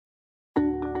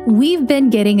We've been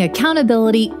getting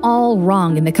accountability all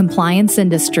wrong in the compliance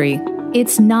industry.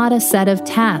 It's not a set of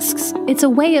tasks. It's a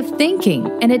way of thinking,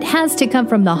 and it has to come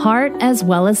from the heart as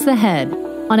well as the head.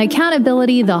 On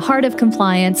Accountability, the Heart of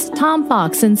Compliance, Tom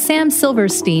Fox and Sam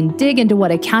Silverstein dig into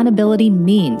what accountability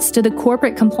means to the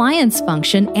corporate compliance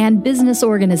function and business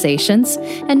organizations,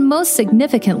 and most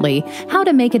significantly, how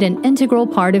to make it an integral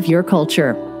part of your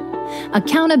culture.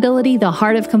 Accountability, the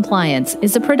Heart of Compliance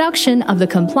is a production of the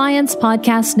Compliance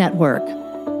Podcast Network.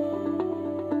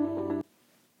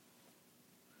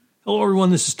 Hello,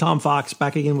 everyone. This is Tom Fox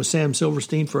back again with Sam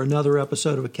Silverstein for another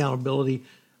episode of Accountability,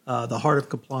 the Heart of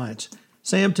Compliance.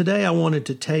 Sam, today I wanted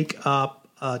to take up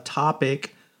a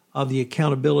topic of the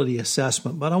accountability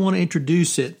assessment, but I want to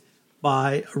introduce it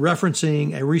by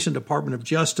referencing a recent Department of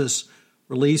Justice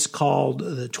release called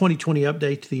the 2020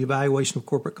 Update to the Evaluation of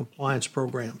Corporate Compliance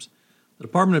Programs. The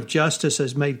Department of Justice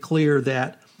has made clear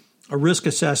that a risk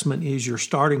assessment is your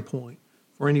starting point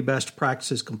for any best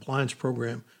practices compliance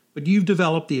program, but you've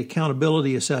developed the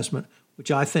accountability assessment, which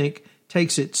I think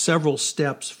takes it several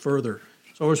steps further.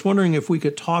 So I was wondering if we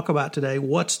could talk about today,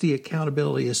 what's the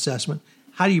accountability assessment?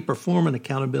 How do you perform an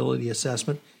accountability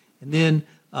assessment? And then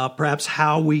perhaps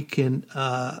how we can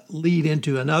lead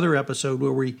into another episode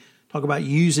where we talk about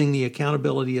using the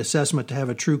accountability assessment to have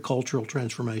a true cultural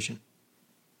transformation.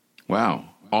 Wow.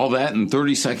 All that in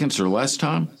 30 seconds or less,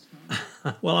 Tom?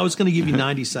 Well, I was going to give you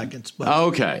 90 seconds. But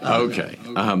Okay.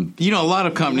 A lot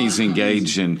of companies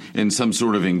engage in some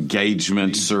sort of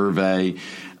engagement survey,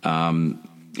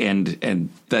 and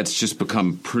that's just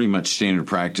become pretty much standard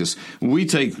practice. We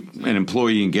take an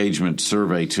employee engagement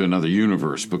survey to another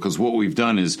universe because what we've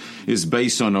done is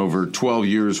based on over 12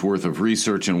 years worth of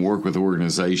research and work with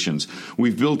organizations.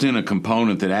 We've built in a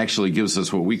component that actually gives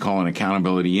us what we call an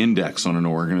accountability index on an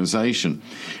organization.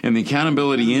 And the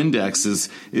accountability index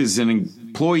is an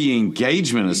employee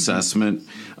engagement assessment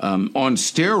on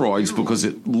steroids because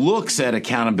it looks at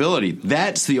accountability.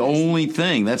 That's the only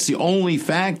thing. That's the only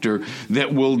factor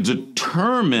that will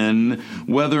determine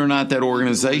whether or not that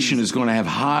organization is going to have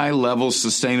high level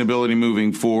sustainability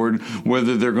moving forward,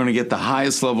 whether they're going to get the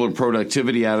highest level of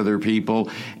productivity out of their people,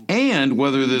 and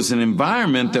whether there's an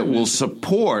environment that will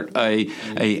support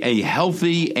a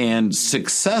healthy and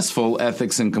successful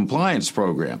ethics and compliance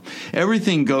program.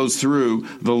 Everything goes through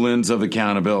the lens of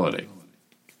accountability.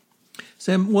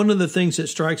 Sam, one of the things that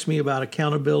strikes me about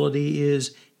accountability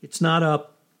is it's not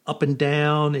up and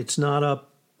down. It's not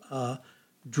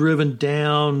driven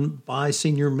down by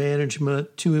senior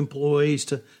management to employees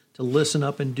to listen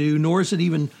up and do, nor is it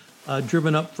even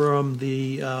driven up from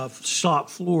the shop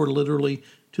floor literally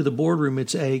to the boardroom.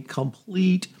 It's a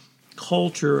complete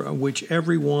culture in which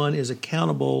everyone is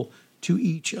accountable to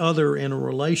each other in a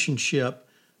relationship.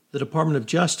 The Department of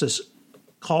Justice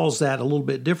calls that a little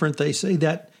bit different. They say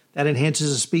that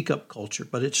enhances a speak-up culture.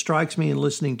 But it strikes me in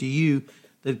listening to you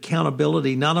that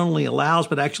accountability not only allows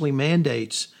but actually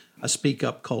mandates a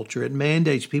speak-up culture. It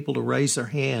mandates people to raise their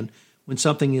hand when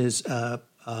something is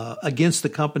against the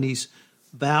company's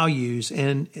values,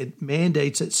 and it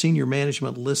mandates that senior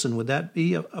management listen. Would that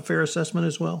be a fair assessment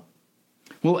as well?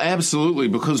 Well, absolutely,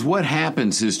 because what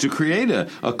happens is to create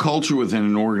a culture within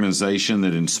an organization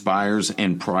that inspires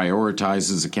and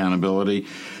prioritizes accountability.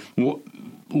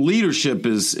 Leadership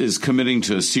is committing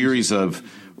to a series of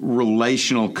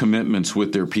relational commitments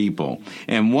with their people.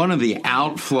 And one of the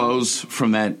outflows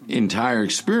from that entire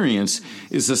experience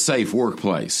is a safe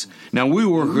workplace. Now, we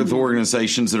work with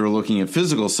organizations that are looking at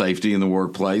physical safety in the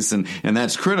workplace, and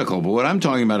that's critical. But what I'm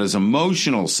talking about is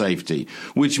emotional safety,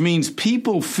 which means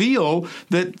people feel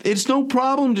that it's no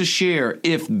problem to share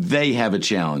if they have a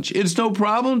challenge. It's no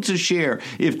problem to share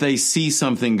if they see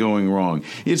something going wrong.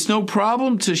 It's no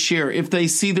problem to share if they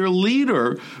see their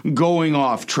leader going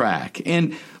off track.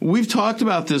 And we've talked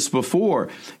about this before.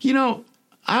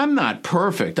 I'm not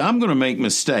perfect. I'm going to make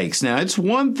mistakes. Now, it's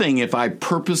one thing if I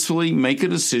purposefully make a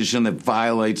decision that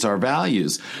violates our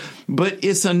values, but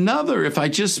it's another if I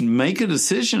just make a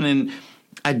decision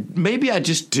and maybe I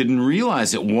just didn't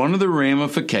realize it. One of the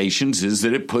ramifications is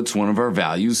that it puts one of our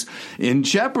values in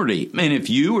jeopardy. And if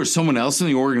you or someone else in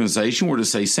the organization were to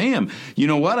say, Sam, you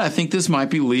know what? I think this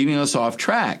might be leading us off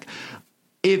track.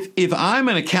 If I'm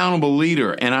an accountable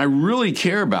leader and I really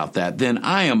care about that, then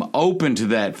I am open to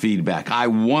that feedback. I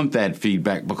want that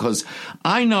feedback because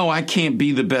I know I can't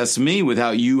be the best me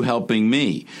without you helping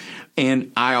me.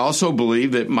 And I also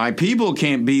believe that my people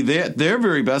can't be their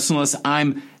very best unless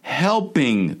I'm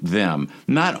helping them,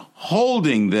 not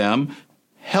holding them,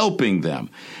 helping them.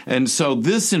 And so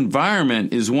this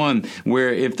environment is one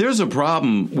where if there's a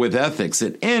problem with ethics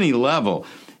at any level,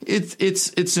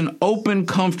 It's an open,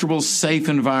 comfortable, safe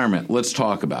environment. Let's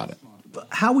talk about it.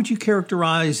 How would you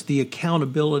characterize the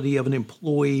accountability of an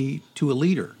employee to a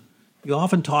leader? You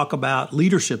often talk about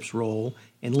leadership's role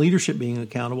and leadership being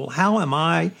accountable. How am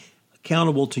I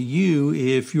accountable to you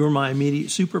if you're my immediate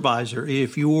supervisor,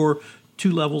 if you're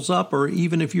 2 levels up, or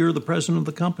even if you're the president of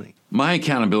the company? My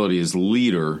accountability as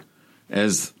leader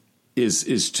is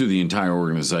to the entire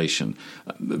organization.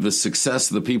 The success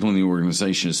of the people in the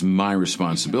organization is my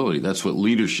responsibility. That's what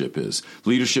leadership is.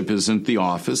 Leadership isn't the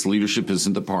office. Leadership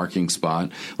isn't the parking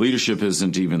spot. Leadership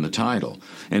isn't even the title.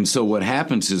 And so what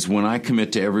happens is when I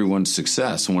commit to everyone's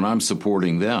success, when I'm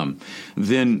supporting them,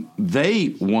 then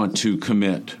they want to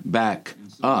commit back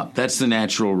up. That's the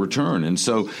natural return. And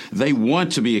so they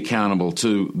want to be accountable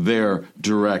to their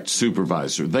direct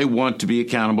supervisor. They want to be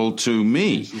accountable to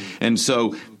me. And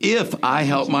so if I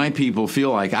help my people feel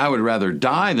like I would rather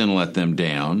die than let them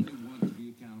down,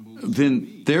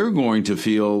 then they're going to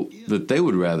feel that they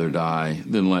would rather die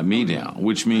than let me down,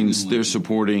 which means they're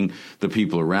supporting the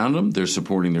people around them, they're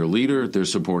supporting their leader, they're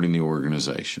supporting the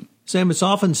organization. Sam, it's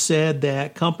often said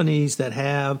that companies that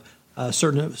have a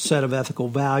certain set of ethical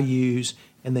values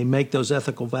and they make those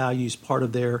ethical values part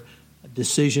of their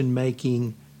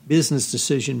decision-making, business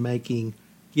decision-making,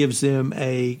 gives them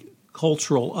a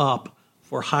cultural up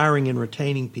for hiring and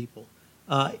retaining people.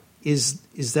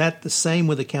 Is that the same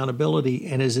with accountability,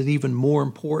 and is it even more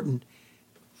important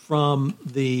from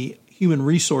the human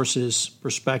resources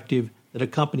perspective that a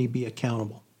company be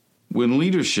accountable? When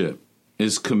leadership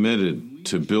is committed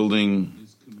to building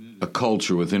a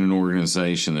culture within an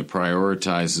organization that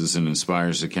prioritizes and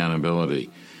inspires accountability,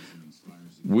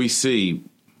 we see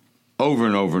over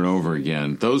and over and over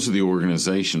again, those are the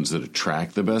organizations that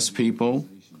attract the best people.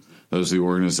 Those are the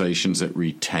organizations that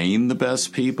retain the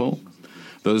best people.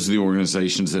 Those are the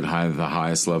organizations that have the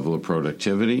highest level of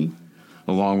productivity.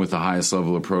 Along with the highest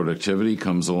level of productivity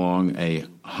comes along a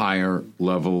higher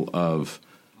level of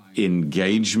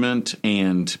engagement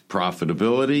and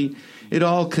profitability. It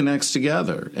all connects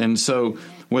together. And so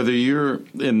whether you're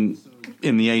in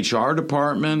the HR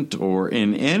department or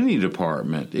in any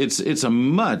department, it's a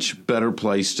much better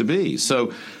place to be.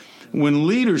 So when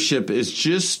leadership is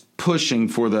just pushing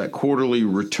for that quarterly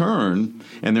return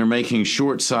and they're making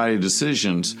short-sighted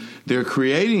decisions, they're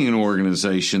creating an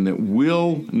organization that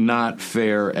will not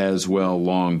fare as well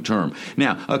long-term.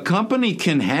 Now, a company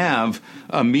can have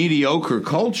a mediocre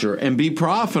culture and be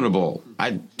profitable.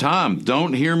 Tom,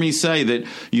 don't hear me say that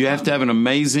you have to have an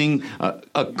amazing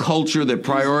a culture that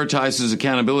prioritizes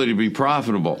accountability to be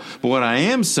profitable. But what I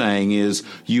am saying is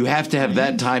you have to have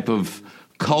that type of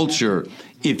culture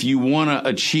if you want to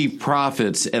achieve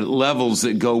profits at levels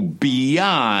that go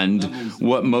beyond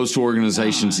what most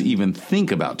organizations even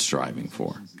think about striving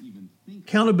for.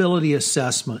 Accountability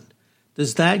assessment,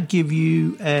 does that give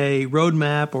you a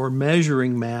roadmap or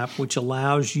measuring map which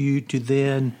allows you to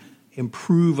then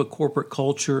improve a corporate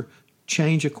culture,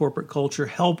 change a corporate culture,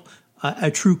 help a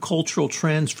true cultural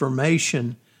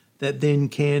transformation that then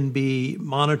can be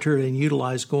monitored and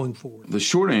utilized going forward? The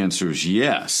short answer is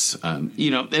yes.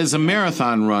 As a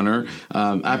marathon runner,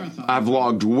 I've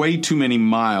logged way too many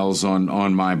miles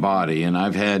on my body, and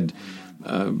I've had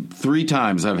 3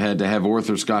 times I've had to have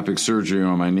arthroscopic surgery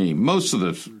on my knee, most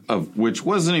of which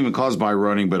wasn't even caused by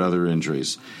running, but other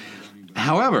injuries.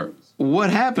 However,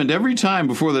 what happened every time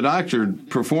before the doctor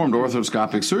performed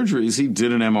arthroscopic surgeries, he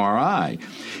did an MRI.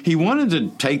 He wanted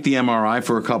to take the MRI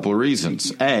for a couple of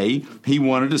reasons. A, he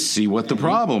wanted to see what the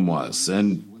problem was,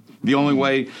 and the only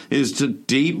way is to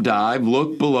deep dive,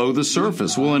 look below the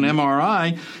surface. Well, an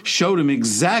MRI showed him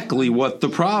exactly what the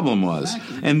problem was.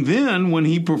 And then when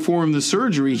he performed the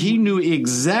surgery, he knew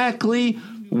exactly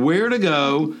where to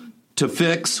go to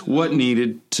fix what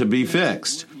needed to be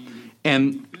fixed.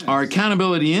 And our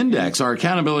accountability index, our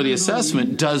accountability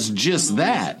assessment does just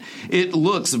that. It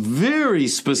looks very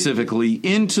specifically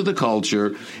into the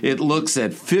culture. It looks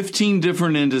at 15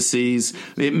 different indices.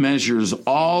 It measures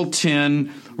all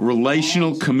 10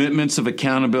 relational commitments of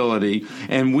accountability.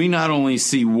 And we not only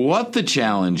see what the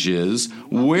challenge is,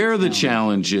 where the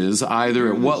challenge is,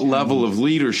 either at what level of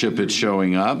leadership it's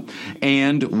showing up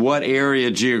and what area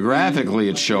geographically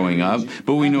it's showing up,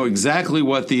 but we know exactly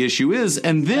what the issue is.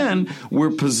 And then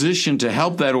we're positioned to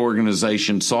help that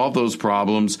organization solve those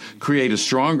problems, create a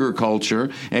stronger culture,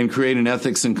 and create an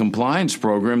ethics and compliance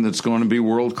program that's going to be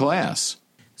world class.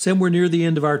 Sam, we're near the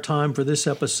end of our time for this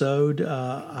episode.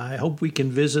 I hope we can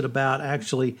visit about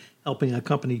actually helping a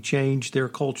company change their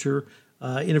culture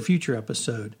in a future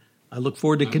episode. I look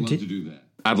forward to continuing.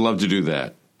 I'd love to do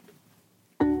that.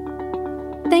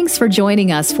 Thanks for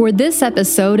joining us for this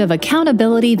episode of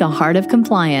Accountability, the Heart of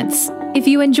Compliance. If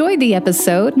you enjoyed the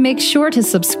episode, make sure to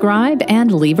subscribe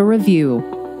and leave a review.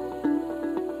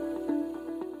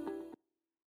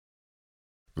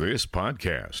 This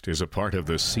podcast is a part of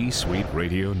the C-Suite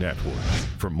Radio Network.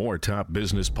 For more top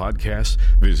business podcasts,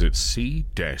 visit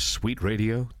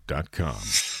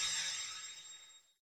c-suiteradio.com.